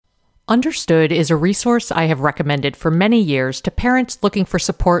Understood is a resource I have recommended for many years to parents looking for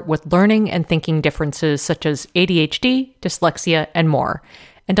support with learning and thinking differences such as ADHD, dyslexia, and more.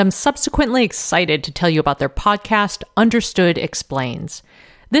 And I'm subsequently excited to tell you about their podcast, Understood Explains.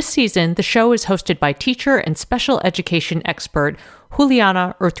 This season, the show is hosted by teacher and special education expert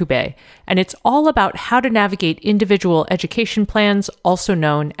Juliana Urtubey, and it's all about how to navigate individual education plans, also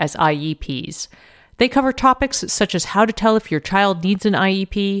known as IEPs. They cover topics such as how to tell if your child needs an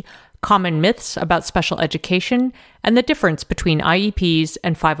IEP, common myths about special education, and the difference between IEPs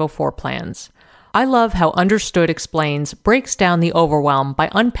and 504 plans. I love how Understood Explains breaks down the overwhelm by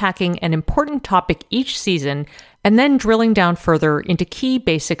unpacking an important topic each season and then drilling down further into key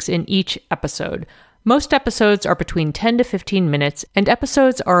basics in each episode. Most episodes are between 10 to 15 minutes, and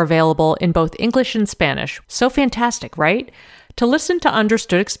episodes are available in both English and Spanish. So fantastic, right? To listen to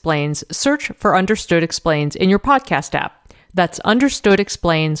Understood Explains, search for Understood Explains in your podcast app. That's Understood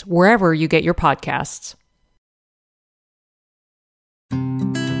Explains wherever you get your podcasts.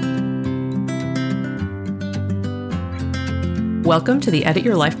 Welcome to the Edit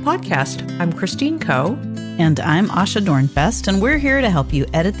Your Life podcast. I'm Christine Coe. And I'm Asha Dornfest, and we're here to help you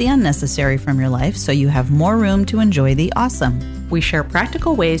edit the unnecessary from your life so you have more room to enjoy the awesome. We share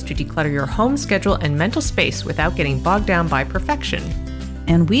practical ways to declutter your home schedule and mental space without getting bogged down by perfection.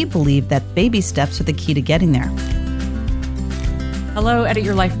 And we believe that baby steps are the key to getting there. Hello, Edit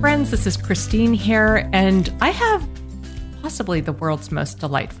Your Life friends. This is Christine here, and I have possibly the world's most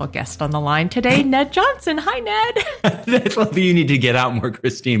delightful guest on the line today, Ned Johnson. Hi, Ned. That's what you need to get out more,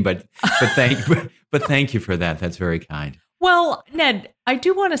 Christine. But thank you for that. That's very kind. Well, Ned, I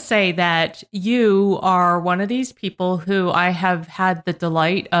do want to say that you are one of these people who I have had the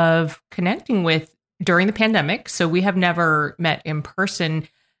delight of connecting with during the pandemic. So we have never met in person,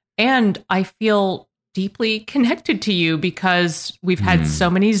 and I feel deeply connected to you because we've had so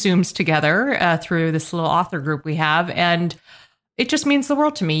many Zooms together through this little author group we have. And it just means the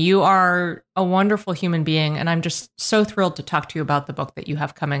world to me. You are a wonderful human being. And I'm just so thrilled to talk to you about the book that you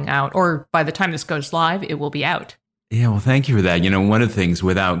have coming out, or by the time this goes live, it will be out. Yeah, well, thank you for that. You know, one of the things,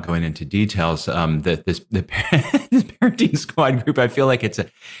 without going into details, that this parenting squad group, I feel like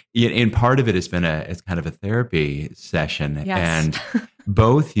in part of it has been it's kind of a therapy session. Yes. And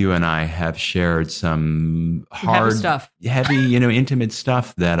both you and I have shared some hard, heavy, intimate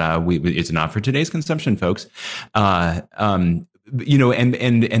stuff that it's not for today's consumption, folks. And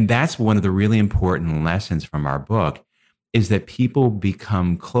that's one of the really important lessons from our book is that people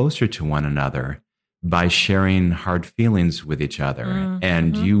become closer to one another by sharing hard feelings with each other. Mm-hmm.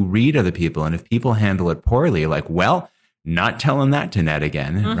 And you read other people, and if people handle it poorly, like, well, not telling that to Ned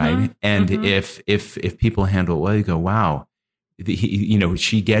again, right? And if people handle it well, you go, wow,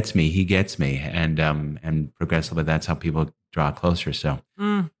 she gets me, he gets me, and progressively that's how people draw closer. So,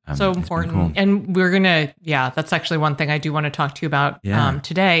 so important. Cool. And we're gonna, that's actually one thing I do want to talk to you about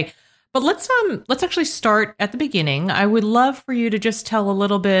today. But let's actually start at the beginning. I would love for you to just tell a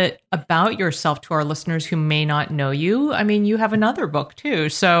little bit about yourself to our listeners who may not know you. I mean, you have another book too.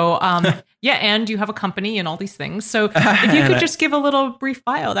 So, and you have a company and all these things. So if you could just give a little brief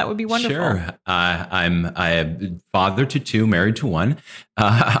bio, that would be wonderful. Sure. I'm a father to two, married to one.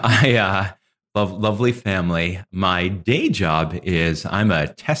 I lovely family. My day job is I'm a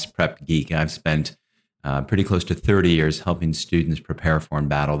test prep geek. I've spent pretty close to 30 years helping students prepare for and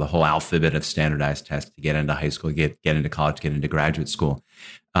battle the whole alphabet of standardized tests to get into high school, get into college, get into graduate school.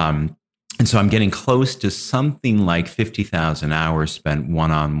 And so I'm getting close to something like 50,000 hours spent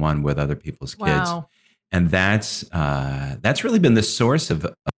one-on-one with other people's kids. Wow. And that's really been the source of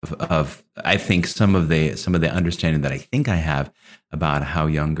I think some of the understanding that I think I have about how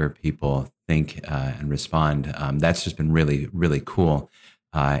younger people think and respond. That's just been really, really cool.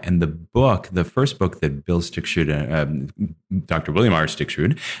 And the first book that Bill Stickshoot, Dr. William R.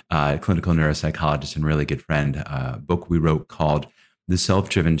 Stickshoot, clinical neuropsychologist and really good friend, book we wrote called The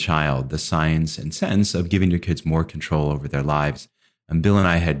Self-Driven Child, The Science and Sense of Giving Your Kids More Control Over Their Lives. And Bill and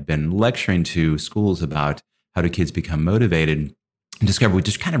I had been lecturing to schools about how do kids become motivated and discovered we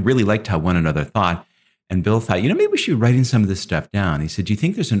just kind of really liked how one another thought. And Bill thought, maybe we should be writing some of this stuff down. He said, do you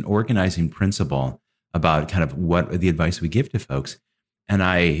think there's an organizing principle about kind of what the advice we give to folks? And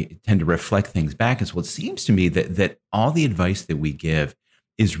I tend to reflect things back as well. It seems to me that all the advice that we give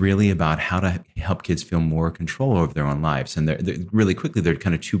is really about how to help kids feel more control over their own lives. And they're really quickly, there are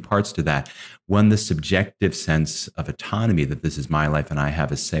kind of two parts to that. One, the subjective sense of autonomy, that this is my life and I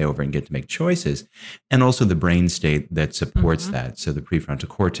have a say over and get to make choices. And also the brain state that supports that. So the prefrontal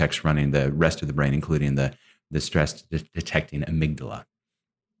cortex running the rest of the brain, including the stress detecting amygdala.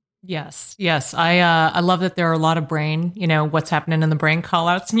 Yes, yes. I love that there are a lot of brain, what's happening in the brain call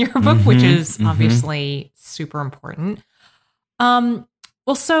outs in your book, which is obviously super important.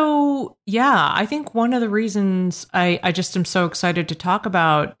 Well, so yeah, I think one of the reasons I just am so excited to talk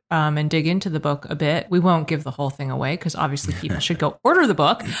about and dig into the book a bit, we won't give the whole thing away because obviously people should go order the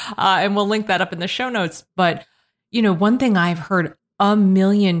book and we'll link that up in the show notes. But, one thing I've heard a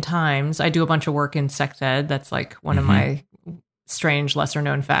million times, I do a bunch of work in sex ed. That's like one of my strange, lesser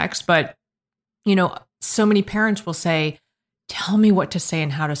known facts. But, so many parents will say, tell me what to say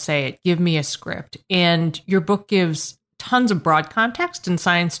and how to say it. Give me a script. And your book gives tons of broad context and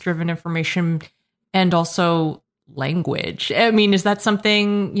science-driven information and also language. I mean, is that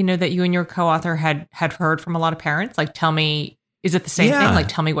something, that you and your co-author had heard from a lot of parents? Like, tell me, is it the same thing? Like,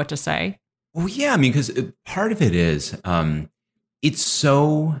 tell me what to say? Well, yeah, I mean, because part of it is, it's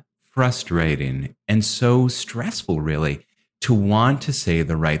so frustrating and so stressful, really, to want to say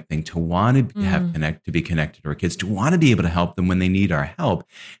the right thing, to want to be connected to our kids, to want to be able to help them when they need our help,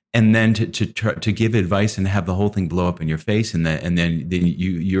 and then to give advice and have the whole thing blow up in your face, and then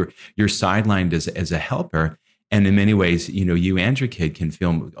you're sidelined as a helper. And in many ways, you and your kid can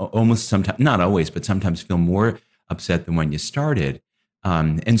feel almost sometimes, not always, but sometimes feel more upset than when you started.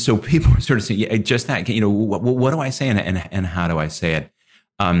 And so people are sort of saying, yeah, just that, what do I say and how do I say it?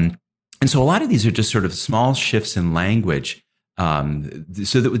 And so a lot of these are just sort of small shifts in language,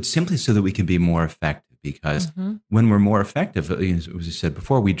 so that we can be more effective. Because when we're more effective, as I said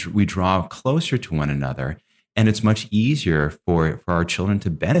before, we draw closer to one another, and it's much easier for our children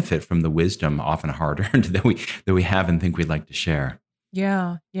to benefit from the wisdom, often hard-earned, that we have and think we'd like to share.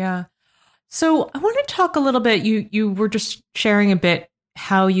 Yeah, yeah. So I want to talk a little bit. You were just sharing a bit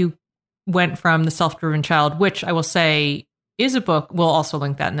how you went from The Self-Driven Child, which I will say is a book. We'll also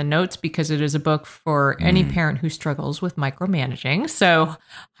link that in the notes because it is a book for any parent who struggles with micromanaging. So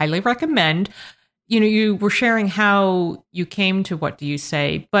highly recommend. You were sharing how you came to What Do You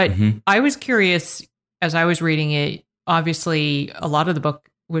Say? But I was curious as I was reading it. Obviously, a lot of the book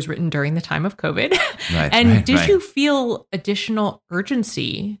was written during the time of COVID. Did you feel additional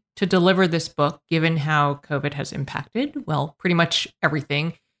urgency to deliver this book, given how COVID has impacted, well, pretty much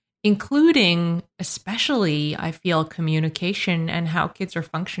everything, including especially, I feel, communication and how kids are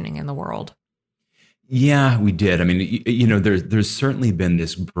functioning in the world? Yeah, we did. I mean, there's certainly been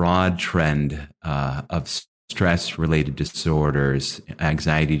this broad trend of stress-related disorders,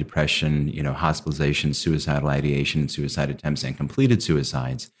 anxiety, depression, hospitalization, suicidal ideation, suicide attempts, and completed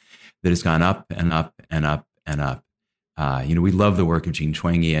suicides that has gone up and up and up and up. We love the work of Jean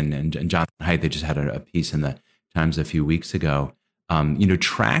Twenge and Jonathan Haidt. They just had a piece in the Times a few weeks ago,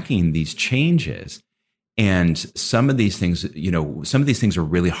 tracking these changes. And some of these things are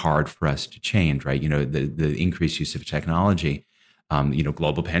really hard for us to change, right? The increased use of technology,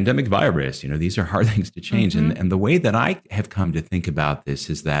 global pandemic virus, these are hard things to change. And the way that I have come to think about this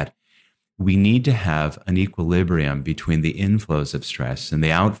is that we need to have an equilibrium between the inflows of stress and the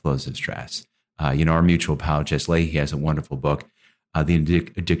outflows of stress. Our mutual pal, Jess Leahy, has a wonderful book, The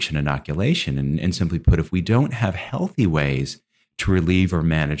Addiction Inoculation. And simply put, if we don't have healthy ways to relieve or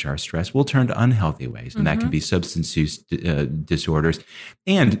manage our stress, we'll turn to unhealthy ways. And that can be substance use disorders.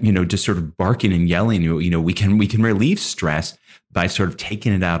 And, just sort of barking and yelling, we can relieve stress by sort of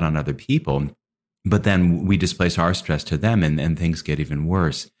taking it out on other people. But then we displace our stress to them and things get even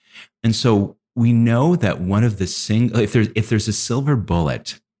worse. And so we know that one of the if there's a silver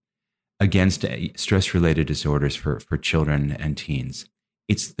bullet against stress-related disorders for children and teens,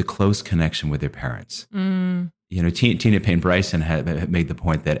 it's the close connection with their parents. Tina Payne Bryson had made the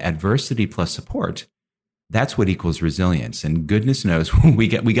point that adversity plus support, that's what equals resilience. And goodness knows we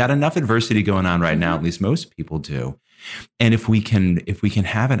got enough adversity going on right now, at least most people do. And if we can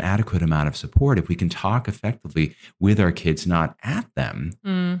have an adequate amount of support, if we can talk effectively with our kids, not at them,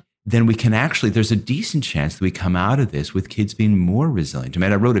 then we can there's a decent chance that we come out of this with kids being more resilient. I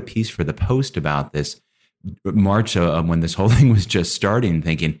mean, I wrote a piece for the Post about this March when this whole thing was just starting,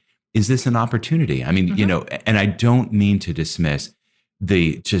 thinking, is this an opportunity? I mean, and I don't mean to dismiss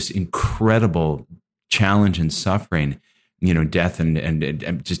the just incredible challenge and suffering, death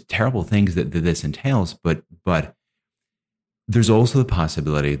and just terrible things that this entails. But there's also the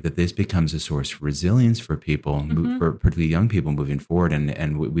possibility that this becomes a source of resilience for people, for particularly young people moving forward.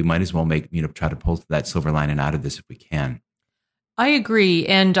 And we might as well try to pull that silver lining out of this if we can. I agree.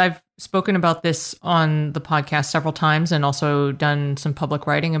 And I've spoken about this on the podcast several times and also done some public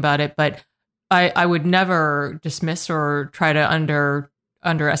writing about it. But I would never dismiss or try to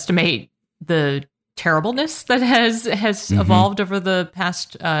underestimate the terribleness that has evolved over the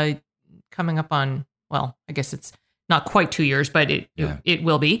past coming up on, well, I guess it's not quite 2 years, but Yeah. it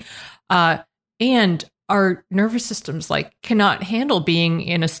will be. And our nervous systems cannot handle being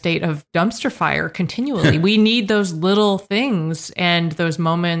in a state of dumpster fire continually. We need those little things and those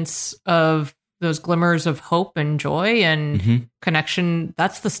moments of those glimmers of hope and joy and connection.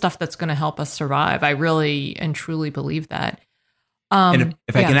 That's the stuff that's going to help us survive. I really and truly believe that. And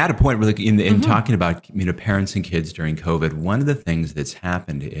if I can add a point really in talking about, parents and kids during COVID, one of the things that's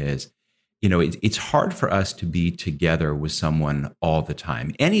happened is, it's hard for us to be together with someone all the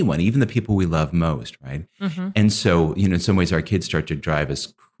time. Anyone, even the people we love most, right? And so, in some ways, our kids start to drive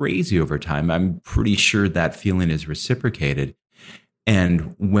us crazy over time. I'm pretty sure that feeling is reciprocated.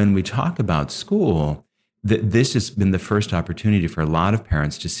 And when we talk about school, this has been the first opportunity for a lot of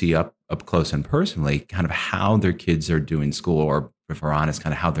parents to see up close and personally kind of how their kids are doing school, or if we're honest,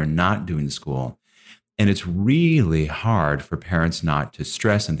 kind of how they're not doing school. And it's really hard for parents not to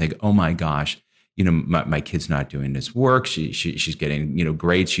stress and think, oh my gosh, my kid's not doing this work. She's getting,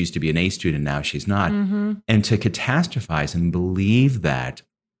 grades. She used to be an A student. Now she's not. And to catastrophize and believe that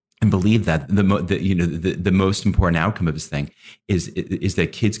the most important outcome of this thing is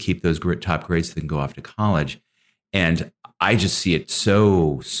that kids keep those top grades so they can go off to college. And I just see it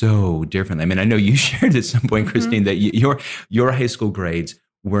so differently. I mean, I know you shared at some point, Christine, that your high school grades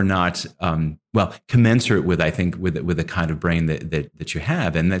were not commensurate with, I think, with the kind of brain that you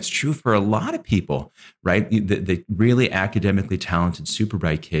have, and that's true for a lot of people, right? The really academically talented, super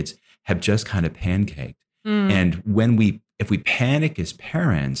bright kids have just kind of pancaked. And if we panic as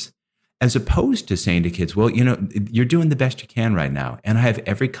parents, as opposed to saying to kids, well, you're doing the best you can right now, and I have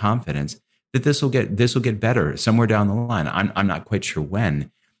every confidence that this will get better somewhere down the line. I'm not quite sure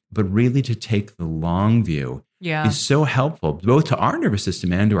when, but really to take the long view is so helpful, both to our nervous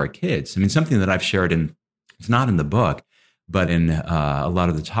system and to our kids. I mean, something that I've shared it's not in the book, but in a lot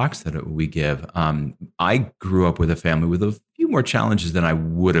of the talks that we give. I grew up with a family with a few more challenges than I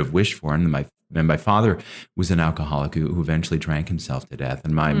would have wished for, and my father was an alcoholic who eventually drank himself to death.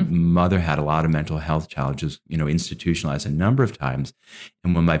 And my mother had a lot of mental health challenges, institutionalized a number of times.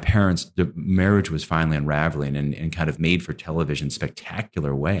 And when my parents, the marriage was finally unraveling and kind of made for television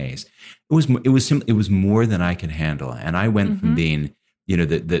spectacular ways, it was more than I could handle. And I went from being,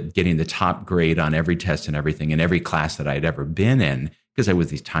 getting the top grade on every test and everything in every class that I'd ever been in, because I was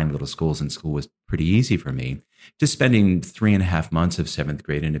these tiny little schools and school was pretty easy for me, to spending 3.5 months of 7th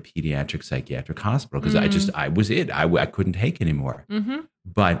grade in a pediatric psychiatric hospital because I was it. I couldn't take anymore.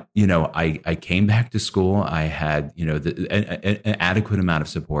 But, I came back to school. I had, an adequate amount of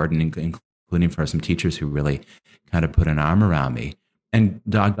support, and including for some teachers who really kind of put an arm around me. And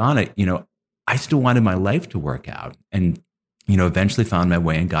doggone it, I still wanted my life to work out, and eventually found my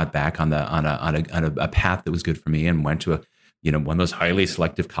way and got back on a path that was good for me, and went to one of those highly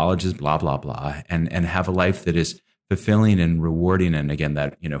selective colleges, blah, blah, blah, and have a life that is fulfilling and rewarding. And again,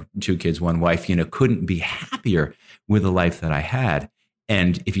 that, 2 kids, 1 wife, couldn't be happier with the life that I had.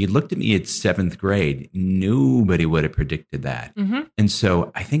 And if you looked at me at 7th grade, nobody would have predicted that. And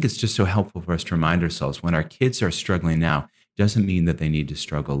so I think it's just so helpful for us to remind ourselves when our kids are struggling now, doesn't mean that they need to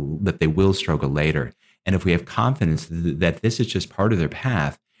struggle, that they will struggle later. And if we have confidence that this is just part of their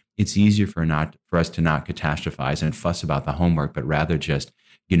path, it's easier for us to not catastrophize and fuss about the homework, but rather just,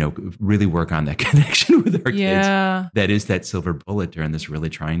 really work on that connection with our kids. That is that silver bullet during this really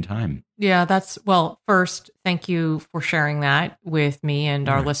trying time. Yeah, first, thank you for sharing that with me and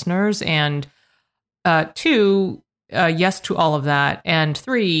our listeners. And 2, yes to all of that. And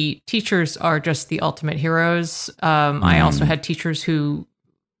 3, teachers are just the ultimate heroes. I also had teachers who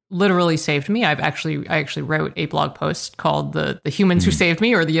literally saved me. I actually wrote a blog post called the humans who saved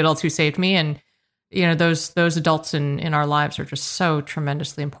me, or the adults who saved me. And, those adults in our lives are just so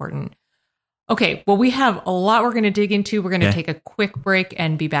tremendously important. Okay. Well, we have a lot we're going to dig into. We're going to take a quick break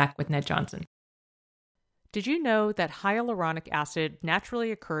and be back with Ned Johnson. Did you know that hyaluronic acid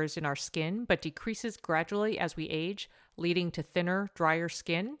naturally occurs in our skin, but decreases gradually as we age, leading to thinner, drier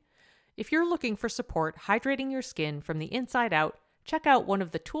skin? If you're looking for support hydrating your skin from the inside out, check out one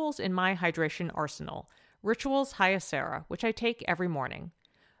of the tools in my hydration arsenal, Ritual's Hyacera, which I take every morning.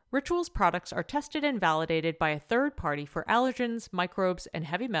 Ritual's products are tested and validated by a third party for allergens, microbes, and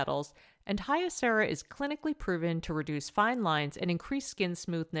heavy metals, and Hyacera is clinically proven to reduce fine lines and increase skin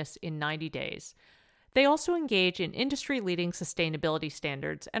smoothness in 90 days. They also engage in industry-leading sustainability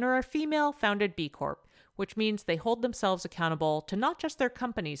standards and are a female-founded B Corp, which means they hold themselves accountable to not just their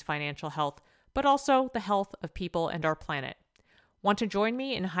company's financial health, but also the health of people and our planet. Want to join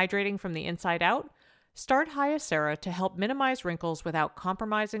me in hydrating from the inside out? Start Hyacera to help minimize wrinkles without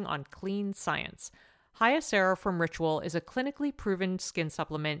compromising on clean science. Hyacera from Ritual is a clinically proven skin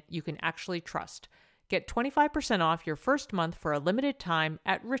supplement you can actually trust. Get 25% off your first month for a limited time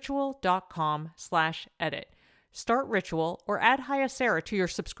at ritual.com/edit. Start Ritual or add Hyacera to your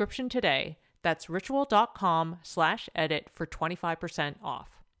subscription today. That's ritual.com/edit for 25%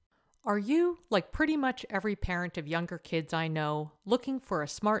 off. Are you, like pretty much every parent of younger kids I know, looking for a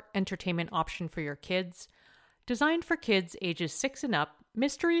smart entertainment option for your kids? Designed for kids ages 6 and up,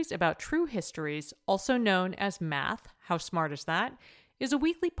 Mysteries About True Histories, also known as Math, How Smart Is That?, is a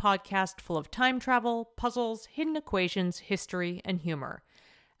weekly podcast full of time travel, puzzles, hidden equations, history, and humor.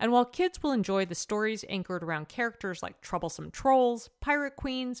 And while kids will enjoy the stories anchored around characters like troublesome trolls, pirate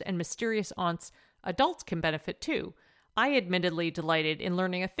queens, and mysterious aunts, adults can benefit too. I admittedly delighted in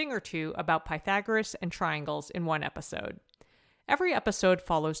learning a thing or two about Pythagoras and triangles in one episode. Every episode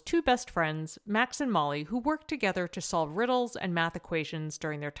follows two best friends, Max and Molly, who work together to solve riddles and math equations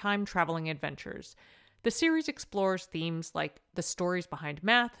during their time-traveling adventures. The series explores themes like the stories behind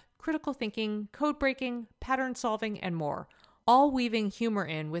math, critical thinking, code breaking, pattern solving, and more, all weaving humor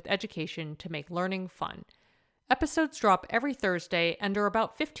in with education to make learning fun. Episodes drop every Thursday and are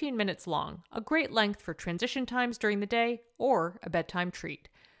about 15 minutes long, a great length for transition times during the day or a bedtime treat.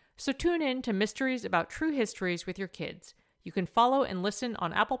 So tune in to Mysteries About True Histories with your kids. You can follow and listen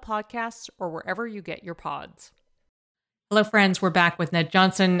on Apple Podcasts or wherever you get your pods. Hello, friends. We're back with Ned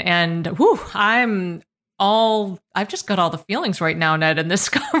Johnson, and I've just got all the feelings right now, Ned, and this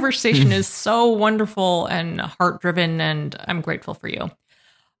conversation is so wonderful and heart-driven, and I'm grateful for you.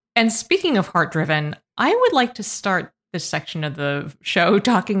 And speaking of heart-driven, I would like to start this section of the show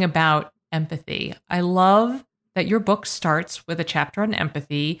talking about empathy. I love that your book starts with a chapter on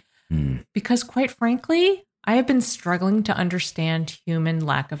empathy because, quite frankly, I have been struggling to understand human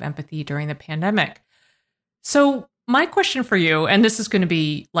lack of empathy during the pandemic. So my question for you, and this is going to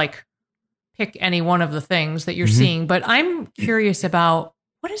be like, pick any one of the things that you're seeing, but I'm curious about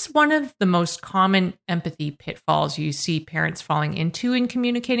what is one of the most common empathy pitfalls you see parents falling into in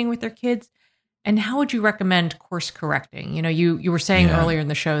communicating with their kids, and how would you recommend course correcting? You know, you were saying earlier in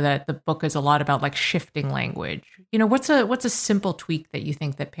the show that the book is a lot about like shifting language. You know, what's a simple tweak that you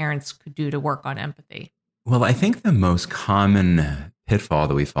think that parents could do to work on empathy? Well, I think the most common pitfall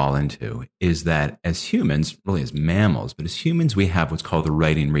that we fall into is that as humans, really as mammals, but as humans, we have what's called the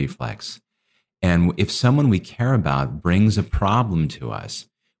righting reflex. And if someone we care about brings a problem to us,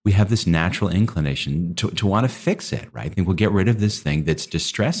 we have this natural inclination to want to fix it, right? I think we'll get rid of this thing that's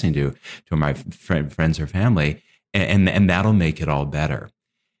distressing to my friends or family, and that'll make it all better.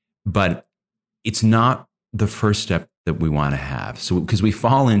 But it's not the first step that we want to have. So, because we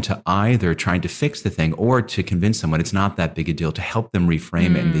fall into either trying to fix the thing or to convince someone it's not that big a deal, to help them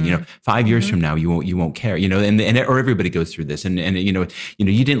reframe it. And 5 years from now, you won't care, or everybody goes through this. And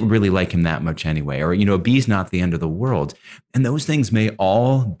you didn't really like him that much anyway, or, a B's not the end of the world. And those things may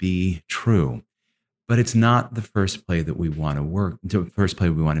all be true, but it's not the first play that we want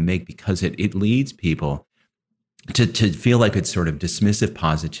to make, because it leads people to feel like it's sort of dismissive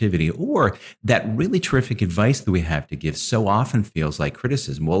positivity, or that really terrific advice that we have to give so often feels like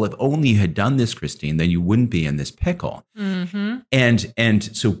criticism. Well, if only you had done this, Christine, then you wouldn't be in this pickle. And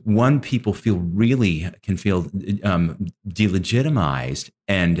so people can feel delegitimized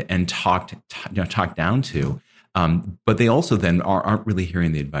and talked down to, but they also then aren't really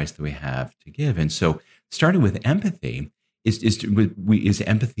hearing the advice that we have to give. And so starting with empathy is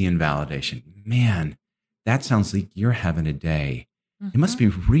empathy and validation. Man, that sounds like you're having a day. It must be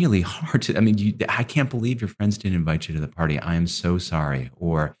really hard I can't believe your friends didn't invite you to the party. I am so sorry.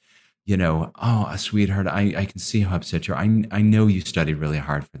 Or, oh, sweetheart, I can see how upset you are. I know you studied really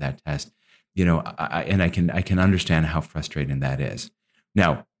hard for that test. I can understand how frustrating that is.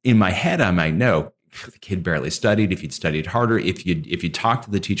 Now, in my head, I might know the kid barely studied. If you'd studied harder, if you talked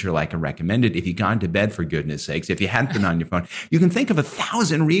to the teacher like I recommended, if you'd gone to bed, for goodness sakes, if you hadn't been on your phone, you can think of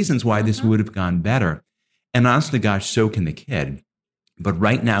 1,000 reasons why this would have gone better. And honest to gosh, so can the kid. But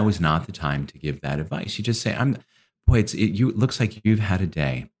right now is not the time to give that advice. You just say, it looks like you've had a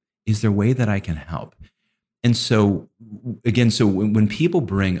day. Is there a way that I can help? And so, again, when people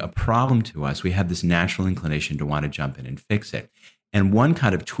bring a problem to us, we have this natural inclination to want to jump in and fix it. And one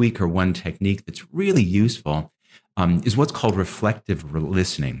kind of tweak or one technique that's really useful is what's called reflective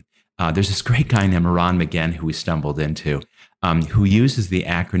listening. There's this great guy named Ron McGann who we stumbled into, who uses the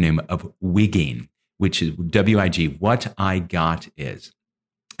acronym of WIGGing, which is WIG, what I got is.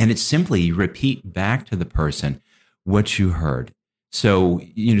 And it's simply you repeat back to the person what you heard. So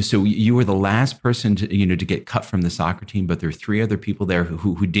you were the last person to get cut from the soccer team, but there are 3 other people there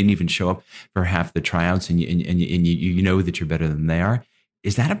who didn't even show up for half the tryouts, and you know that you're better than they are.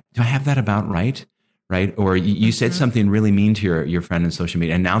 Do I have that about right? Right? Or you said something really mean to your friend on social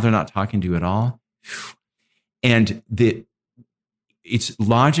media, and now they're not talking to you at all. And it's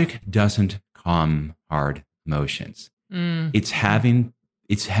logic doesn't calm hard emotions. It's having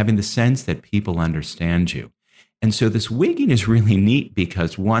the sense that people understand you. And so this wigging is really neat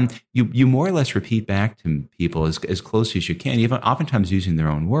because one, you more or less repeat back to people as close as you can, even oftentimes using their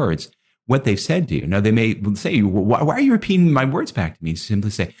own words, what they've said to you. Now they may say, why are you repeating my words back to me? Simply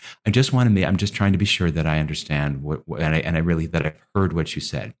say, I'm just trying to be sure that I understand that I've heard what you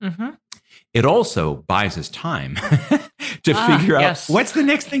said. Mm-hmm. It also buys us time to figure out what's the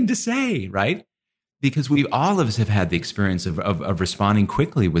next thing to say, right? Because all of us have had the experience of responding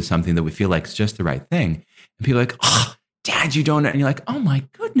quickly with something that we feel like is just the right thing. And people are like, oh, Dad, you don't know. And you're like, oh my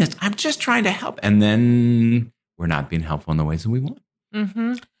goodness, I'm just trying to help. And then we're not being helpful in the ways that we want.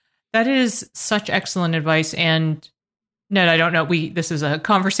 Mm-hmm. That is such excellent advice. And Ned, I don't know, this is a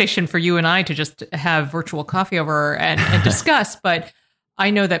conversation for you and I to just have virtual coffee over and discuss, but I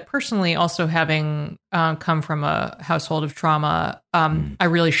know that personally, also having come from a household of trauma, I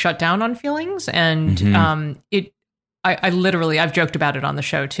really shut down on feelings, and I literally, I've joked about it on the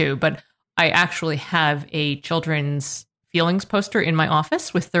show too, but I actually have a children's feelings poster in my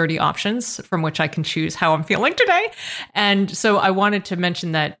office with 30 options from which I can choose how I'm feeling today. And so I wanted to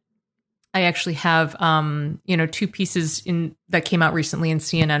mention that I actually have, 2 pieces that came out recently in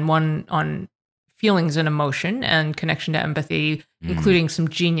CNN, one on feelings and emotion and connection to empathy, including some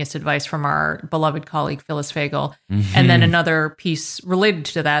genius advice from our beloved colleague, Phyllis Fagel. And then another piece related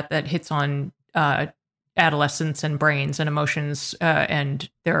to that hits on adolescence and brains and emotions. And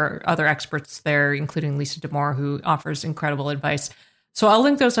there are other experts there, including Lisa D'Amour, who offers incredible advice. So I'll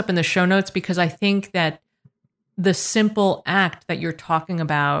link those up in the show notes because I think that the simple act that you're talking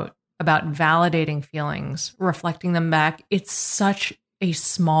about validating feelings, reflecting them back, it's such a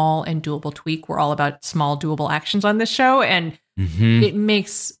small and doable tweak. We're all about small, doable actions on this show, and it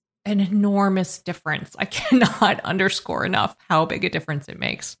makes an enormous difference. I cannot underscore enough how big a difference it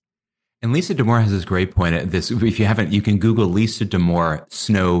makes. And Lisa D'Amour has this great point. If you haven't, you can Google Lisa D'Amour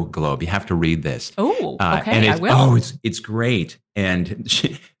snow globe. You have to read this. Oh, okay, I will. It's great. And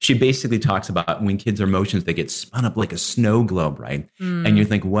she basically talks about when kids are emotions, they get spun up like a snow globe, right? And you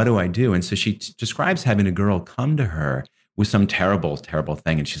think, what do I do? And so she describes having a girl come to her with some terrible, terrible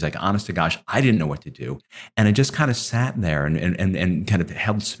thing. And she's like, honest to gosh, I didn't know what to do. And I just kind of sat there and kind of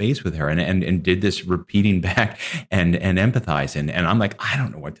held space with her and did this repeating back and empathize. And I'm like, I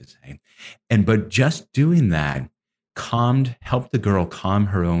don't know what to say. But just doing that helped the girl calm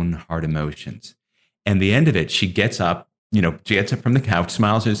her own hard emotions. And the end of it, she gets up from the couch,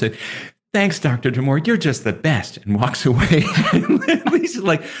 smiles and said, thanks, Dr. D'Amour, you're just the best, and walks away. And Lisa's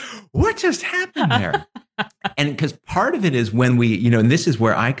like, what just happened there? And because part of it is when we, and this is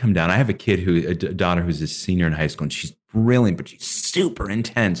where I come down. I have a daughter who's a senior in high school, and she's brilliant, but she's super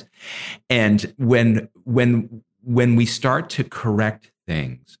intense. And when we start to correct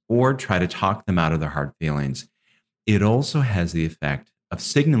things or try to talk them out of their hard feelings, it also has the effect of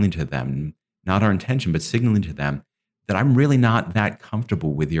signaling to them, not our intention, but signaling to them that I'm really not that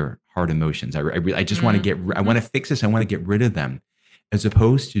comfortable with your hard emotions. I just want to I want to fix this. I want to get rid of them, as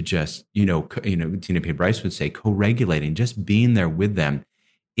opposed to just, Tina Payne Bryce would say, co-regulating, just being there with them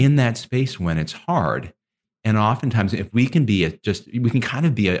in that space when it's hard. And oftentimes, if we can we can kind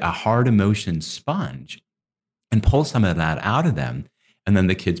of be a hard emotion sponge and pull some of that out of them. And then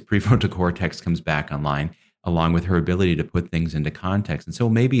the kid's prefrontal cortex comes back online, along with her ability to put things into context. And so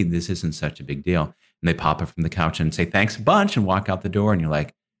maybe this isn't such a big deal. And they pop up from the couch and say, thanks a bunch, and walk out the door. And you're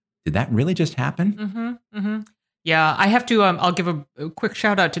like, did that really just happen? Yeah, I have to, I'll give a quick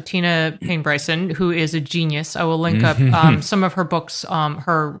shout out to Tina Payne Bryson, who is a genius. I will link up some of her books.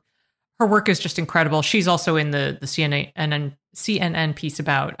 Her work is just incredible. She's also in the CNN piece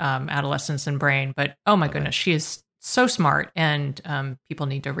about adolescence and brain. But oh my goodness, she is so smart, and people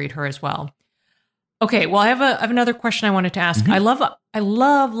need to read her as well. Okay, well, I have another question I wanted to ask. I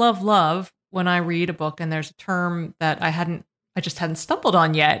love when I read a book and there's a term that I just hadn't stumbled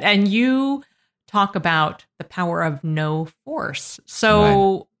on yet. And you talk about the power of no force.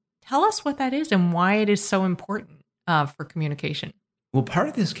 So tell us what that is and why it is so important for communication. Well, part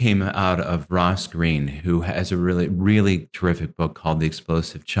of this came out of Ross Greene, who has a really, really terrific book called The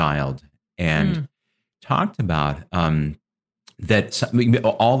Explosive Child, and talked about that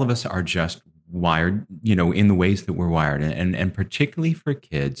all of us are just wired, in the ways that we're wired, and particularly for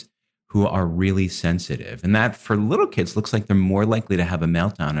kids who are really sensitive. And that for little kids looks like they're more likely to have a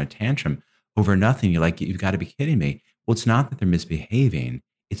meltdown or a tantrum over nothing. You're like, you've got to be kidding me. Well, it's not that they're misbehaving.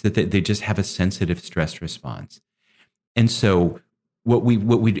 It's that they just have a sensitive stress response. And so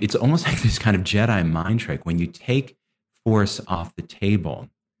it's almost like this kind of Jedi mind trick. When you take force off the table,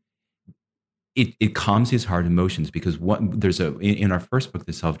 it calms these hard emotions because in our first book,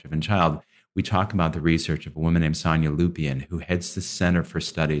 The Self-Driven Child, we talk about the research of a woman named Sonia Lupien, who heads the Center for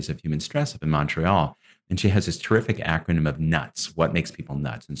Studies of Human Stress up in Montreal. And she has this terrific acronym of NUTS, what makes people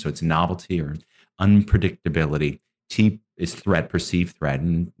nuts. And so it's novelty or unpredictability. T is threat, perceived threat.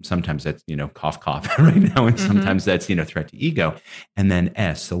 And sometimes that's, cough, cough right now. And sometimes that's, threat to ego. And then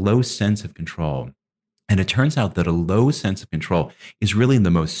S, a low sense of control. And it turns out that a low sense of control is really the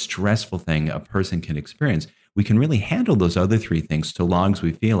most stressful thing a person can experience. We can really handle those other three things so long as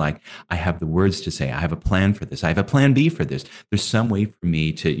we feel like I have the words to say, I have a plan for this, I have a plan B for this. There's some way for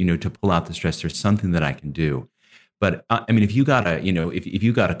me to, to pull out the stress. There's something that I can do. But if you got if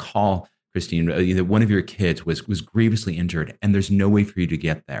you got a call, Christine, that one of your kids was grievously injured and there's no way for you to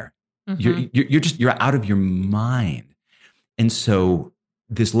get there, you're out of your mind. And so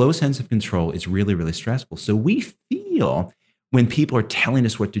this low sense of control is really, really stressful. So we feel when people are telling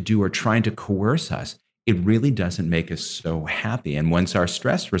us what to do or trying to coerce us, it really doesn't make us so happy. And once our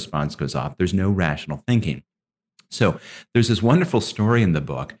stress response goes off, there's no rational thinking. So there's this wonderful story in the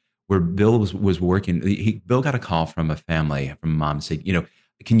book where Bill was working. Bill got a call from a family, from a mom, saying,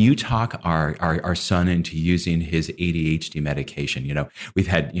 can you talk our son into using his ADHD medication? We've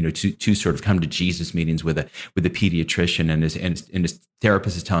had, two sort of come to Jesus meetings with a pediatrician and his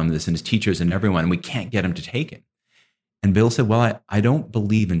therapist is telling him this and his teachers and everyone, and we can't get him to take it. And Bill said, well, I don't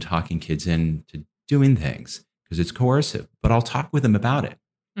believe in talking kids into doing things because it's coercive, but I'll talk with them about it.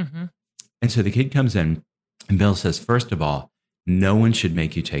 Mm-hmm. And so the kid comes in and Bill says, first of all, no one should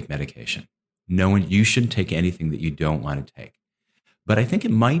make you take medication. You shouldn't take anything that you don't want to take. But I think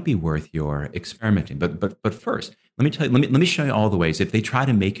it might be worth your experimenting. But first, let me show you all the ways. If they try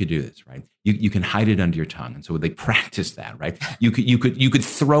to make you do this, right, you can hide it under your tongue. And so they practice that, right? You could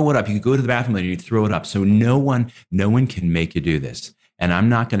throw it up. You could go to the bathroom and you throw it up. So no one can make you do this. And I'm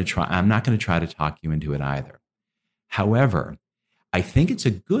not going to try to talk you into it either. However, I think it's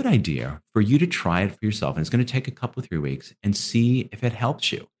a good idea for you to try it for yourself. And it's going to take a couple of 3 weeks and see if it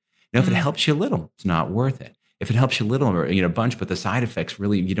helps you. Now, if it helps you a little, it's not worth it. If it helps you a little or a bunch, but the side effects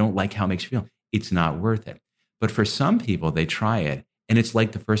really, you don't like how it makes you feel, it's not worth it. But for some people, they try it and it's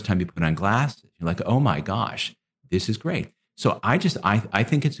like the first time you put on glasses. You're like, oh my gosh, this is great. So I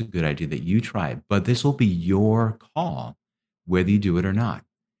think it's a good idea that you try it, but this will be your call whether you do it or not.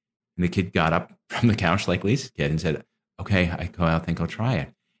 And the kid got up from the couch like Lisa's kid and said, okay, I think I'll try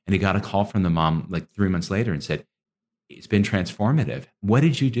it. And he got a call from the mom like 3 months later and said, it's been transformative. What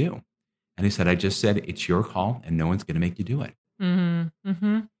did you do? And he said, I just said, it's your call and no one's going to make you do it. Mm-hmm.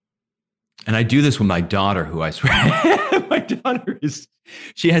 Mm-hmm. And I do this with my daughter, who I swear, my daughter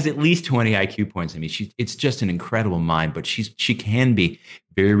she has at least 20 IQ points. I mean, it's just an incredible mind, but she can be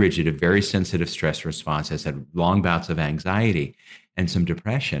very rigid, a very sensitive stress response, has had long bouts of anxiety and some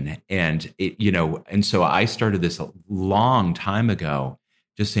depression. And and so I started this a long time ago,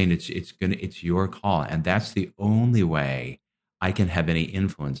 just saying it's your call. And that's the only way I can have any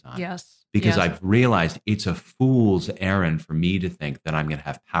influence on it. Yes. Because I've realized it's a fool's errand for me to think that I'm going to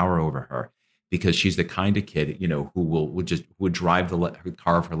have power over her, because she's the kind of kid, who would drive her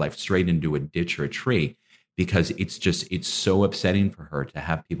car of her life straight into a ditch or a tree, because it's so upsetting for her to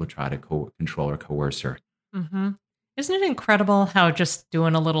have people try to control or coerce her. Mm-hmm. Isn't it incredible how just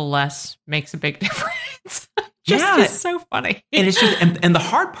doing a little less makes a big difference? It's so funny. And it's just, and the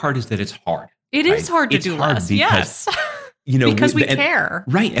hard part is that it's hard. It is hard to do less. Yes. Because we care.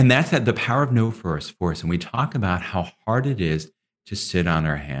 Right. And that's the power of no force. And we talk about how hard it is to sit on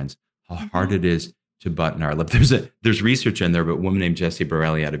our hands, how hard it is to button our lip. There's research in there, but a woman named Jessie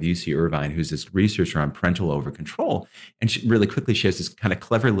Borelli out of UC Irvine, who's this researcher on parental overcontrol. And she has this kind of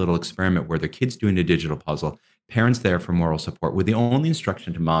clever little experiment where the kid's doing a digital puzzle, parents there for moral support, with the only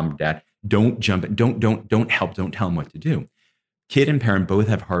instruction to mom or dad, don't jump, don't help, don't tell them what to do. Kid and parent both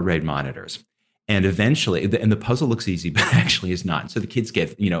have heart rate monitors. And eventually, and the puzzle looks easy, but actually is not. So the kids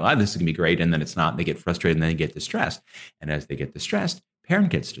get, this is going to be great. And then it's not. And they get frustrated and then they get distressed. And as they get distressed, parent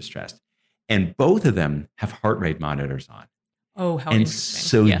gets distressed. And both of them have heart rate monitors on. Oh, how and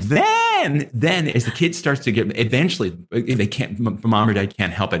interesting. So then as the kid starts to get, eventually, they can't, mom or dad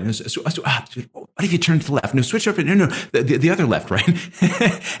can't help it. What if you turn to the left? No, switch over. No, the other left, right?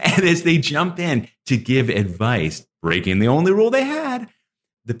 And as they jump in to give advice, breaking the only rule they had,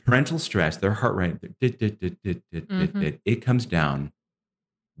 the parental stress, their heart rate, it comes down,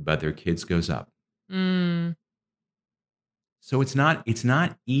 but their kids goes up. Mm. So it's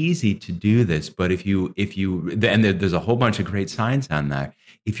not easy to do this, but if you and there's a whole bunch of great science on that.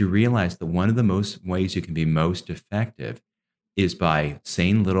 If you realize that one of the most ways you can be most effective is by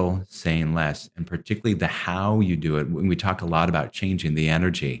saying little, saying less, and particularly the how you do it. When we talk a lot about changing the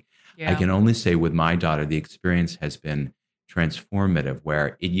energy I can only say with my daughter, the experience has been transformative,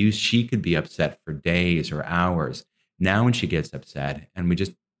 where she could be upset for days or hours. Now, when she gets upset, and we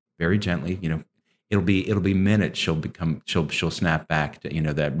just very gently, it'll be minutes. She'll snap back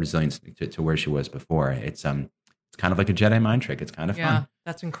to, that resilience to where she was before. It's kind of like a Jedi mind trick. It's kind of fun.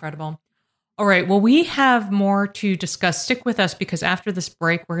 That's incredible. All right. Well, we have more to discuss. Stick with us, because after this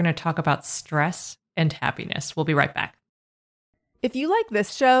break, we're going to talk about stress and happiness. We'll be right back. If you like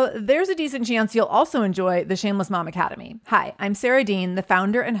this show, there's a decent chance you'll also enjoy the Shameless Mom Academy. Hi, I'm Sarah Dean, the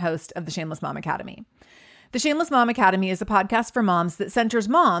founder and host of the Shameless Mom Academy. The Shameless Mom Academy is a podcast for moms that centers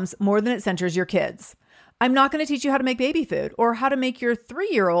moms more than it centers your kids. I'm not going to teach you how to make baby food or how to make your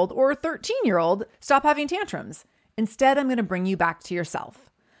 3-year-old or 13-year-old stop having tantrums. Instead, I'm going to bring you back to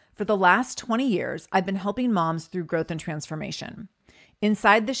yourself. For the last 20 years, I've been helping moms through growth and transformation.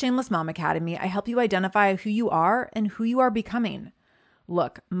 Inside the Shameless Mom Academy, I help you identify who you are and who you are becoming.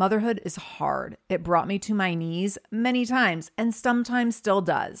 Look, motherhood is hard. It brought me to my knees many times and sometimes still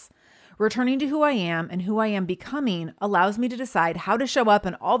does. Returning to who I am and who I am becoming allows me to decide how to show up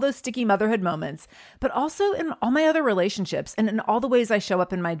in all those sticky motherhood moments, but also in all my other relationships and in all the ways I show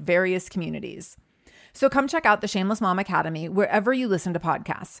up in my various communities. So come check out the Shameless Mom Academy wherever you listen to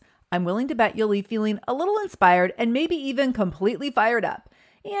podcasts. I'm willing to bet you'll leave feeling a little inspired and maybe even completely fired up.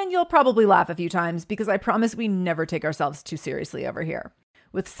 And you'll probably laugh a few times, because I promise we never take ourselves too seriously over here.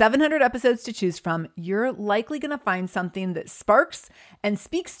 With 700 episodes to choose from, you're likely going to find something that sparks and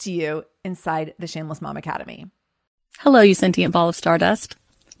speaks to you inside the Shameless Mom Academy. Hello, you sentient ball of stardust.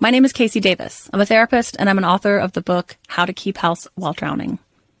 My name is Casey Davis. I'm a therapist, and I'm an author of the book, How to Keep House While Drowning,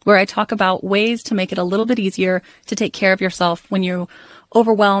 where I talk about ways to make it a little bit easier to take care of yourself when you're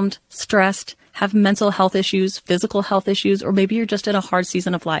overwhelmed, stressed, have mental health issues, physical health issues, or maybe you're just in a hard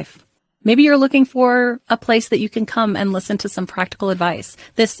season of life. Maybe you're looking for a place that you can come and listen to some practical advice.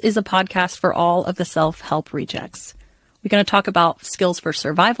 This is a podcast for all of the self-help rejects. We're going to talk about skills for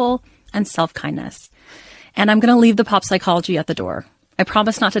survival and self-kindness. And I'm going to leave the pop psychology at the door. I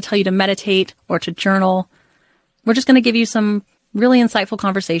promise not to tell you to meditate or to journal. We're just going to give you some really insightful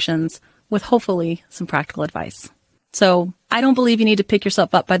conversations with hopefully some practical advice. So I don't believe you need to pick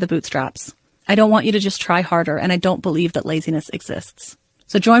yourself up by the bootstraps. I don't want you to just try harder, and I don't believe that laziness exists.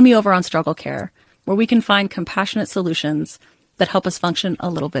 So join me over on Struggle Care, where we can find compassionate solutions that help us function a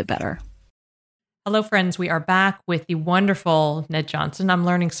little bit better. Hello, friends. We are back with the wonderful Ned Johnson. I'm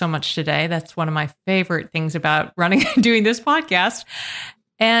learning so much today. That's one of my favorite things about running and doing this podcast.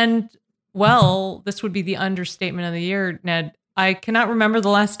 And, well, this would be the understatement of the year, Ned. I cannot remember the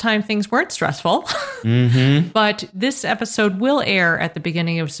last time things weren't stressful, but this episode will air at the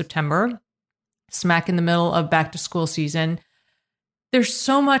beginning of September, smack in the middle of back to school season. There's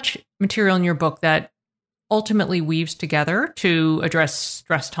so much material in your book that ultimately weaves together to address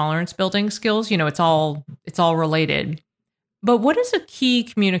stress tolerance building skills. It's all related. But what is a key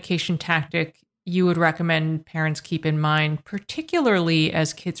communication tactic you would recommend parents keep in mind, particularly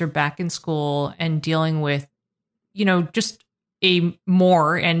as kids are back in school and dealing with, just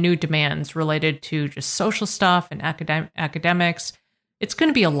more and new demands related to just social stuff and academics? It's going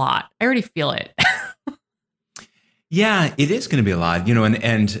to be a lot. I already feel it. Yeah, it is going to be a lot,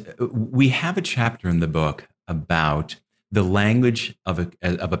 and we have a chapter in the book about the language of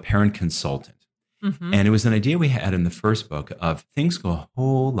a parent consultant. Mm-hmm. And it was an idea we had in the first book of things go a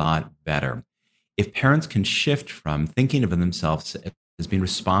whole lot better if parents can shift from thinking of themselves as being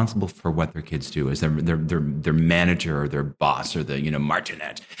responsible for what their kids do, as their manager or their boss or the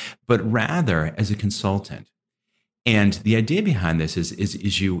martinet, but rather as a consultant. And the idea behind this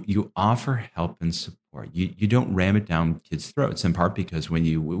is you offer help and support. You don't ram it down kids' throats, in part because would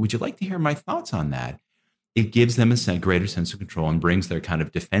you like to hear my thoughts on that? It gives them a greater sense of control and brings their kind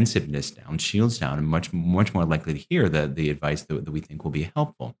of defensiveness down, shields down, and much more likely to hear the advice that we think will be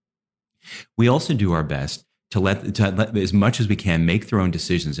helpful. We also do our best to let as much as we can make their own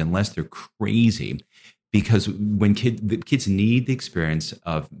decisions unless they're crazy, because when the kids need the experience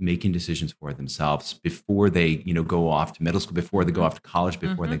of making decisions for themselves before they go off to middle school, before they go off to college,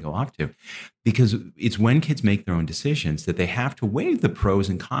 before they go off to, because it's when kids make their own decisions that they have to weigh the pros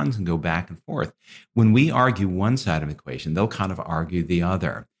and cons and go back and forth. When we argue one side of the equation, they'll kind of argue the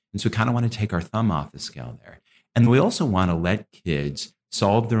other. And so we kind of want to take our thumb off the scale there. And we also want to let kids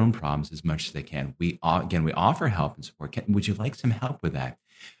solve their own problems as much as they can. We offer help and support. Would you like some help with that?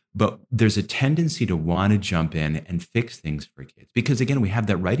 But there's a tendency to want to jump in and fix things for kids because, again, we have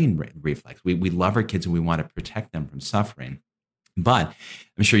that righting reflex. We love our kids and we want to protect them from suffering. But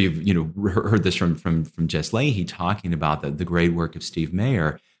I'm sure you've heard this from Jess Leahy talking about the great work of Steve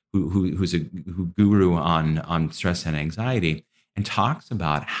Mayer, who's a guru on stress and anxiety. and talks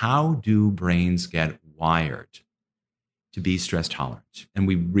about how do brains get wired to be stress tolerant. And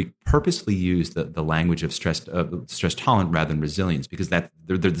we purposely use the language of stress tolerant rather than resilience, because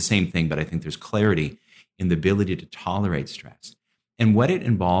they're the same thing, but I think there's clarity in the ability to tolerate stress. And what it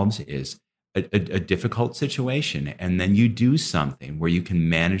involves is a difficult situation, and then you do something where you can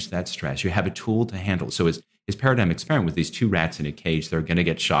manage that stress. You have a tool to handle. So his paradigm experiment with these two rats in a cage, they're going to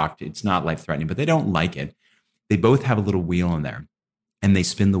get shocked. It's not life-threatening, but they don't like it. They both have a little wheel in there, and they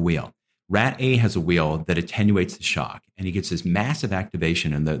spin the wheel. Rat A has a wheel that attenuates the shock, and he gets this massive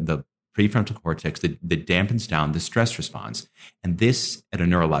activation in the prefrontal cortex that dampens down the stress response. And this, at a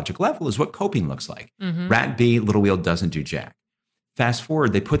neurologic level, is what coping looks like. Mm-hmm. Rat B, little wheel, doesn't do jack. Fast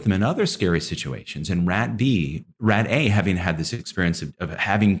forward, they put them in other scary situations, and Rat A, having had this experience of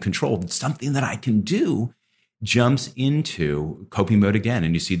having controlled something that I can do, jumps into coping mode again.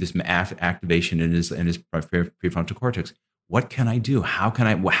 And you see this activation in his prefrontal cortex. What can I do? How can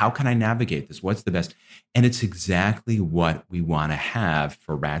I navigate this? What's the best? And it's exactly what we want to have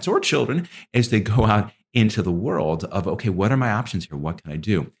for rats or children as they go out into the world of, okay, what are my options here? What can I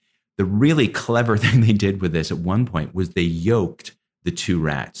do? The really clever thing they did with this at one point was they yoked the two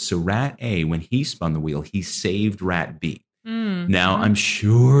rats. So Rat A, when he spun the wheel, he saved Rat B. Mm-hmm. Now, I'm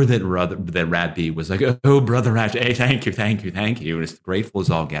sure that Rat B was like, oh, brother Rat A, thank you. And as grateful as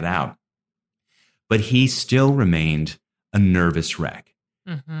all get out. But he still remained a nervous wreck,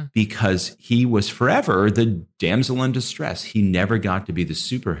 because he was forever the damsel in distress. He never got to be the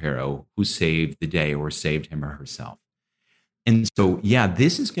superhero who saved the day or saved him or herself. And so, yeah,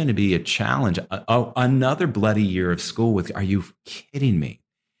 this is going to be a challenge. Another bloody year of school with, are you kidding me?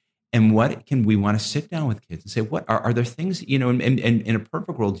 And we want to sit down with kids and say, what are there things, and in a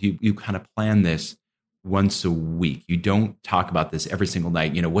perfect world, you kind of plan this once a week. You don't talk about this every single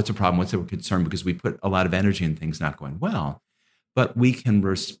night. What's a problem? What's a concern? Because we put a lot of energy in things not going well. But we can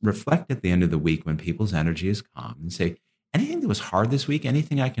reflect at the end of the week when people's energy is calm and say, anything that was hard this week,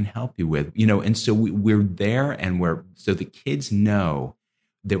 anything I can help you with, and so we're there, and so the kids know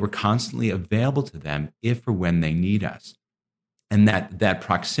that we're constantly available to them if or when they need us. And that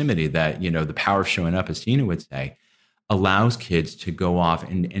proximity, that, the power of showing up, as Tina would say, allows kids to go off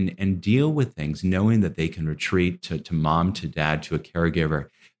and deal with things, knowing that they can retreat to mom, to dad, to a caregiver,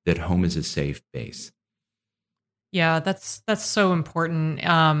 that home is a safe base. Yeah, that's so important.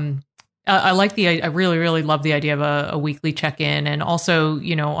 I really, really love the idea of a weekly check-in. And also,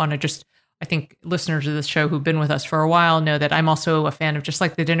 I think listeners of this show who've been with us for a while know that I'm also a fan of just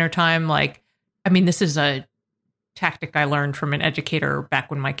like the dinner time. This is a tactic I learned from an educator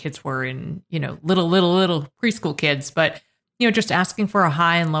back when my kids were in, little preschool kids, but, just asking for a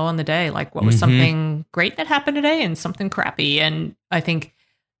high and low on the day, like what was something great that happened today and something crappy. And I think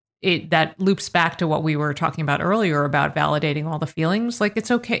that loops back to what we were talking about earlier about validating all the feelings. Like, it's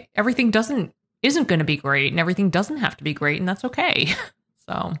okay. Everything isn't going to be great, and everything doesn't have to be great, and that's okay.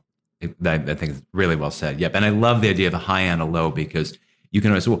 So I think it's really well said. Yep. And I love the idea of a high and a low, because you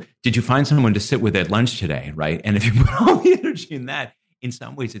can always, well, did you find someone to sit with at lunch today? Right. And if you put all the energy in that, in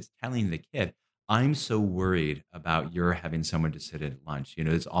some ways it's telling the kid, I'm so worried about your having someone to sit at lunch.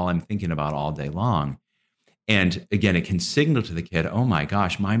 It's all I'm thinking about all day long. And again, it can signal to the kid, oh my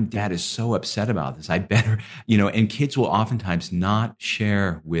gosh, my dad is so upset about this. I better, and kids will oftentimes not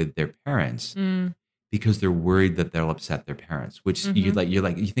share with their parents because they're worried that they'll upset their parents, which you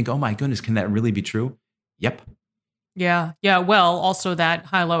think, oh my goodness, can that really be true? Yep. Yeah. Well, also that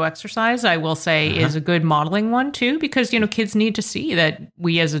high-low exercise, I will say, is a good modeling one too, because, kids need to see that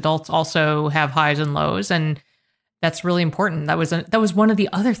we as adults also have highs and lows, and that's really important. That was one of the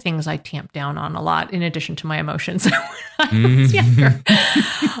other things I tamped down on a lot, in addition to my emotions when I was younger.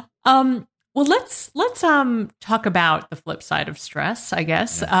 Well, let's talk about the flip side of stress, I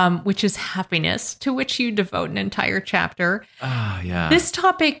guess, which is happiness, to which you devote an entire chapter. Yeah. This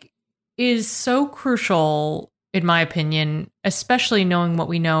topic is so crucial, in my opinion, especially knowing what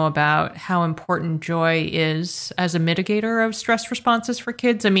we know about how important joy is as a mitigator of stress responses for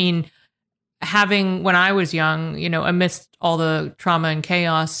kids. I mean, when I was young, amidst all the trauma and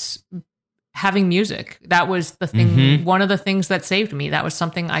chaos, having music, that was the thing, one of the things that saved me. That was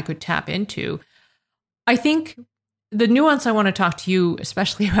something I could tap into. I think the nuance I want to talk to you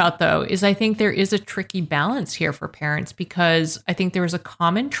especially about, though, is I think there is a tricky balance here for parents, because I think there is a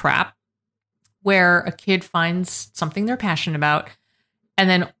common trap where a kid finds something they're passionate about, and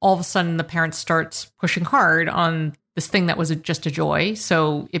then all of a sudden the parent starts pushing hard on this thing that was just a joy.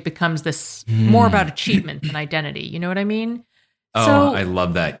 So it becomes this more about achievement than identity. You know what I mean? Oh, so I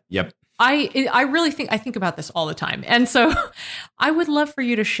love that. Yep. I really think about this all the time. And so I would love for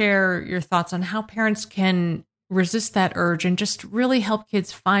you to share your thoughts on how parents can resist that urge and just really help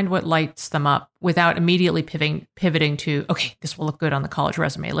kids find what lights them up without immediately pivoting to, okay, this will look good on the college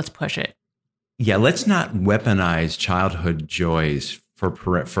resume. Let's push it. Yeah, let's not weaponize childhood joys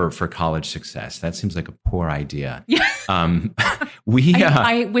for college success. That seems like a poor idea. Yeah.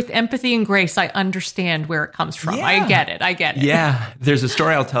 I with empathy and grace, I understand where it comes from. Yeah. I get it. Yeah. There's a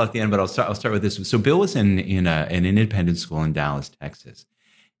story I'll tell at the end, but I'll start with this. So Bill was in an independent school in Dallas, Texas,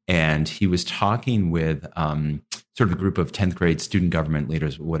 and he was talking with sort of a group of 10th grade student government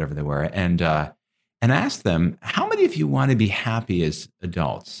leaders, whatever they were, and asked them, how many of you want to be happy as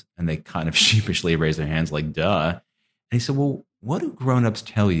adults? And they kind of sheepishly raised their hands like, duh. And he said, well, what do grown-ups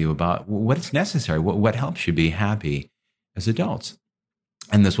tell you about what is necessary? What helps you be happy as adults?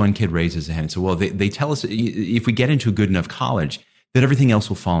 And this one kid raises his hand and said, well, they tell us if we get into a good enough college, that everything else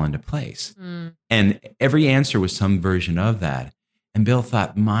will fall into place. Mm. And every answer was some version of that. And Bill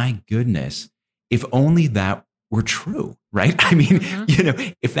thought, my goodness, if only that were true, right? I mean,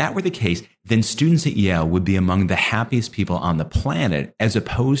 if that were the case, then students at Yale would be among the happiest people on the planet, as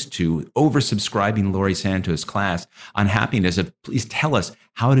opposed to oversubscribing Laurie Santos' class on happiness of, please tell us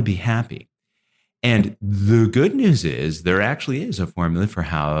how to be happy. And the good news is there actually is a formula for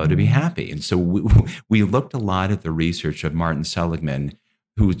how to be happy. And so we looked a lot at the research of Martin Seligman,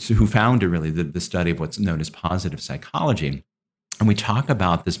 who founded really the study of what's known as positive psychology. And we talk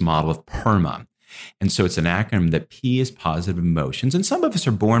about this model of PERMA. And so it's an acronym that P is positive emotions. And some of us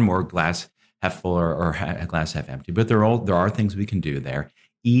are born more glass half full or glass half empty, but there are things we can do there.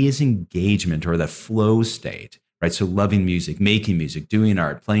 E is engagement, or that flow state, right? So loving music, making music, doing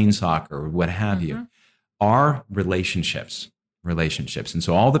art, playing soccer, what have you. R, relationships. And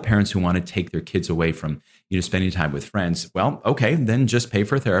so all the parents who want to take their kids away from, spending time with friends, well, okay, then just pay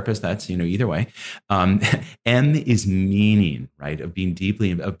for a therapist. That's, either way. M is meaning, right? Of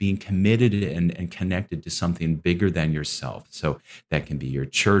being committed and connected to something bigger than yourself. So that can be your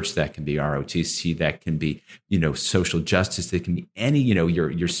church, that can be ROTC, that can be, social justice, that can be any,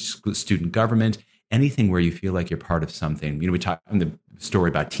 your student government, anything where you feel like you're part of something. We talked in the story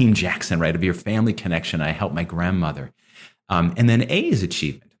about Team Jackson, right? Of your family connection. I helped my grandmother. And then A is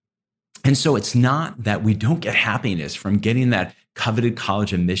achievement. And so it's not that we don't get happiness from getting that coveted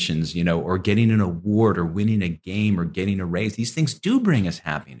college admissions, or getting an award or winning a game or getting a raise. These things do bring us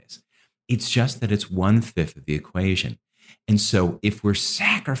happiness. It's just that it's 1/5 of the equation. And so if we're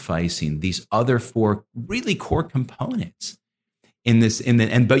sacrificing these other 4 really core components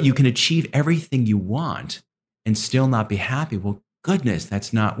but you can achieve everything you want and still not be happy, well, goodness,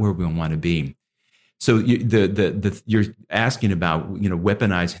 that's not where we want to be. So you're asking about,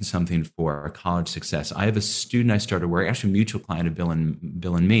 weaponizing something for college success. I have a student I started working, actually a mutual client of Bill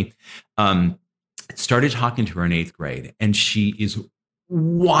and me, started talking to her in 8th grade, and she is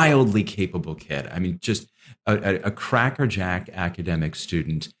wildly capable kid. I mean, just a crackerjack academic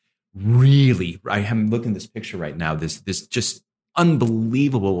student. Really, I am looking at this picture right now, this just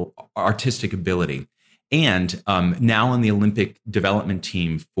unbelievable artistic ability. And now on the Olympic development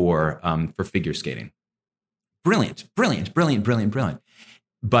team for figure skating. Brilliant.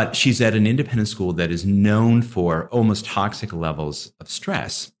 But she's at an independent school that is known for almost toxic levels of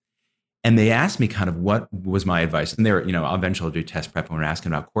stress. And they asked me kind of what was my advice. And they were, eventually I'll do test prep, and we're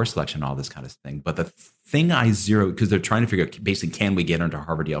asking about course selection and all this kind of thing. But the thing I zeroed, because they're trying to figure out basically, can we get into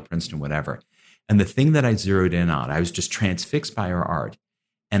Harvard, Yale, Princeton, whatever. And the thing that I zeroed in on, I was just transfixed by her art.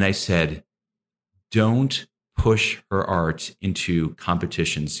 And I said, don't push her art into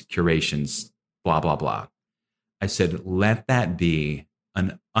competitions, curations, blah, blah, blah. I said, let that be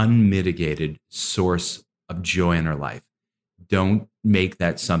an unmitigated source of joy in her life. Don't make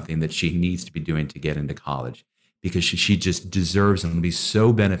that something that she needs to be doing to get into college, because she just deserves, and it'll be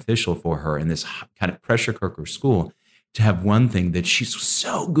so beneficial for her in this kind of pressure cooker school to have one thing that she's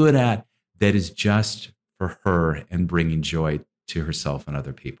so good at that is just for her and bringing joy to herself and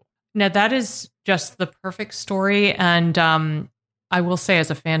other people. Now, that is just the perfect story. And I will say,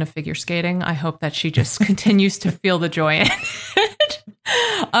 as a fan of figure skating, I hope that she just continues to feel the joy in it.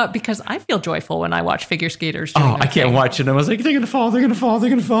 Because I feel joyful when I watch figure skaters doing I can't watch it. I was like, they're going to fall.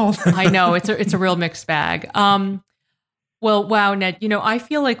 I know. It's a real mixed bag. Well, wow, Ned, I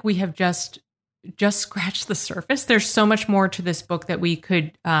feel like we have just scratched the surface. There's so much more to this book that we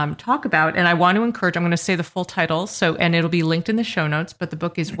could talk about. And I want to encourage, I'm going to say the full title, and it'll be linked in the show notes, but the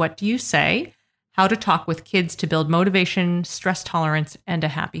book is What Do You Say? How to Talk with Kids to Build Motivation, Stress Tolerance, and a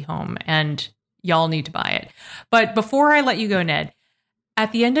Happy Home. And y'all need to buy it. But before I let you go, Ned,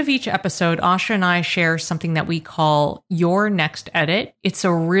 at the end of each episode, Asha and I share something that we call Your Next Edit. It's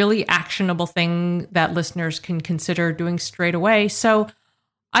a really actionable thing that listeners can consider doing straight away. So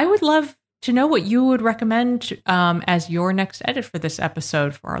I would love to know what you would recommend as your next edit for this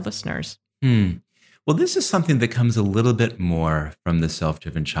episode for our listeners. Well, this is something that comes a little bit more from the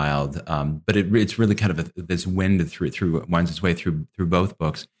self-driven child, but it's really kind of this wind through winds its way through both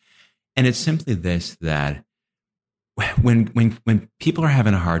books, and it's simply this: that when people are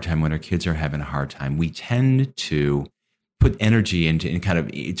having a hard time, when our kids are having a hard time, we tend to put energy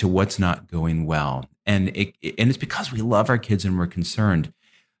into what's not going well, and it's because we love our kids and we're concerned.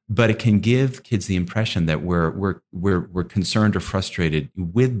 But it can give kids the impression that we're concerned or frustrated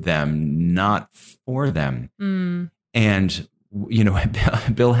with them, not for them. And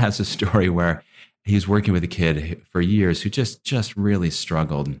Bill has a story where he's working with a kid for years who just really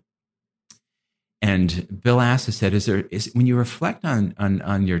struggled. And Bill asked, said, when you reflect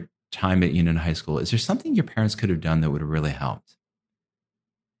on your time at Union High School, is there something your parents could have done that would have really helped?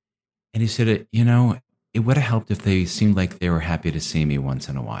 And he said, it would have helped if they seemed like they were happy to see me once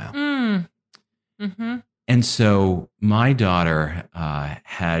in a while. Mm-hmm. And so my daughter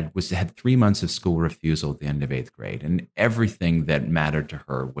had 3 months of school refusal at the end of 8th grade, and everything that mattered to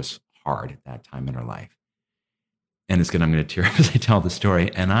her was hard at that time in her life. And I'm going to tear up as I tell the story.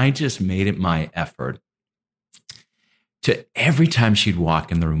 And I just made it my effort to, every time she'd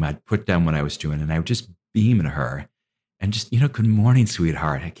walk in the room, I'd put down what I was doing, and I would just beam at her. And just, good morning,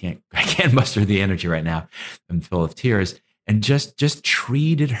 sweetheart. I can't muster the energy right now. I'm full of tears. And just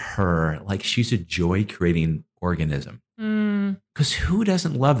treated her like she's a joy-creating organism. Because who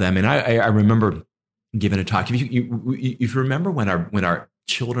doesn't love them? And I remember giving a talk. If you remember when our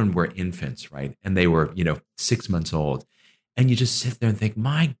children were infants, right? And they were, 6 months old. And you just sit there and think,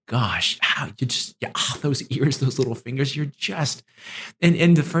 my gosh, how you just, those ears, those little fingers, you're just,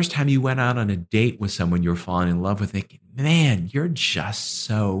 and the first time you went out on a date with someone you were falling in love with, thinking, man, you're just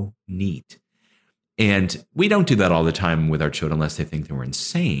so neat. And we don't do that all the time with our children unless they think that we're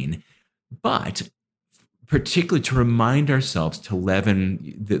insane. But particularly to remind ourselves to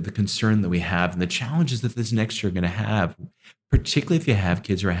leaven the concern that we have and the challenges that this next year are going to have, particularly if you have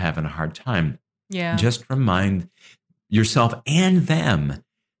kids who are having a hard time. Yeah. Just remind yourself and them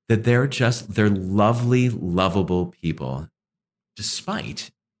that they're lovely, lovable people, despite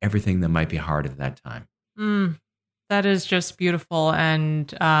everything that might be hard at that time. That is just beautiful,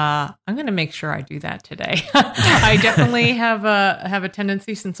 and I'm going to make sure I do that today. I definitely have a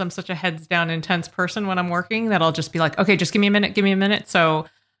tendency, since I'm such a heads down, intense person when I'm working, that I'll just be like, okay, just give me a minute. So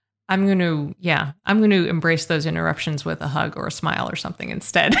I'm going to embrace those interruptions with a hug or a smile or something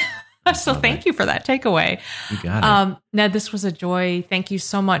instead. So thank you for that takeaway. You got it. Ned, this was a joy. Thank you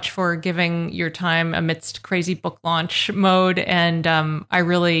so much for giving your time amidst crazy book launch mode. And I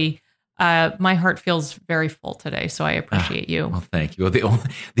really, my heart feels very full today. So I appreciate you. Well, thank you. Well,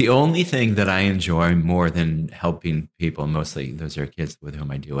 the only thing that I enjoy more than helping people, mostly those are kids with whom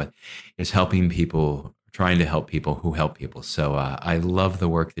I deal with, is helping people, trying to help people who help people. So I love the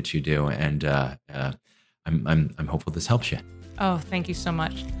work that you do. And I'm hopeful this helps you. Oh, thank you so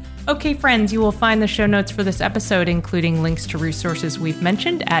much. Okay, friends, you will find the show notes for this episode, including links to resources we've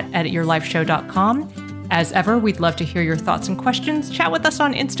mentioned at edityourlifeshow.com. As ever, we'd love to hear your thoughts and questions. Chat with us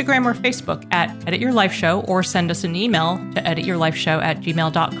on Instagram or Facebook at edityourlifeshow, or send us an email to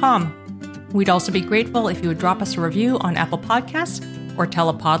edityourlifeshow@gmail.com. We'd also be grateful if you would drop us a review on Apple Podcasts or tell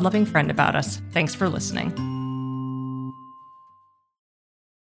a pod-loving friend about us. Thanks for listening.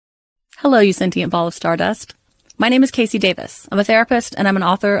 Hello, you sentient ball of stardust. My name is Casey Davis. I'm a therapist, and I'm an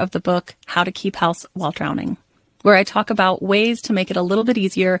author of the book, How to Keep House While Drowning, where I talk about ways to make it a little bit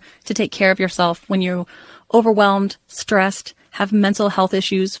easier to take care of yourself when you're overwhelmed, stressed, have mental health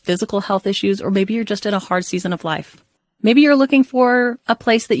issues, physical health issues, or maybe you're just in a hard season of life. Maybe you're looking for a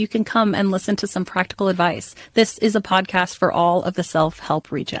place that you can come and listen to some practical advice. This is a podcast for all of the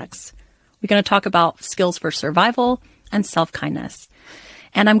self-help rejects. We're going to talk about skills for survival and self-kindness.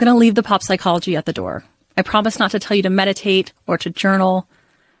 And I'm going to leave the pop psychology at the door. I promise not to tell you to meditate or to journal.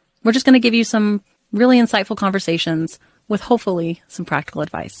 We're just going to give you some really insightful conversations with hopefully some practical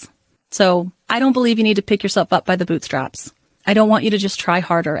advice. So I don't believe you need to pick yourself up by the bootstraps. I don't want you to just try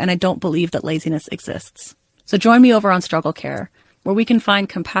harder, and I don't believe that laziness exists. So join me over on Struggle Care, where we can find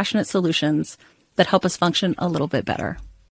compassionate solutions that help us function a little bit better.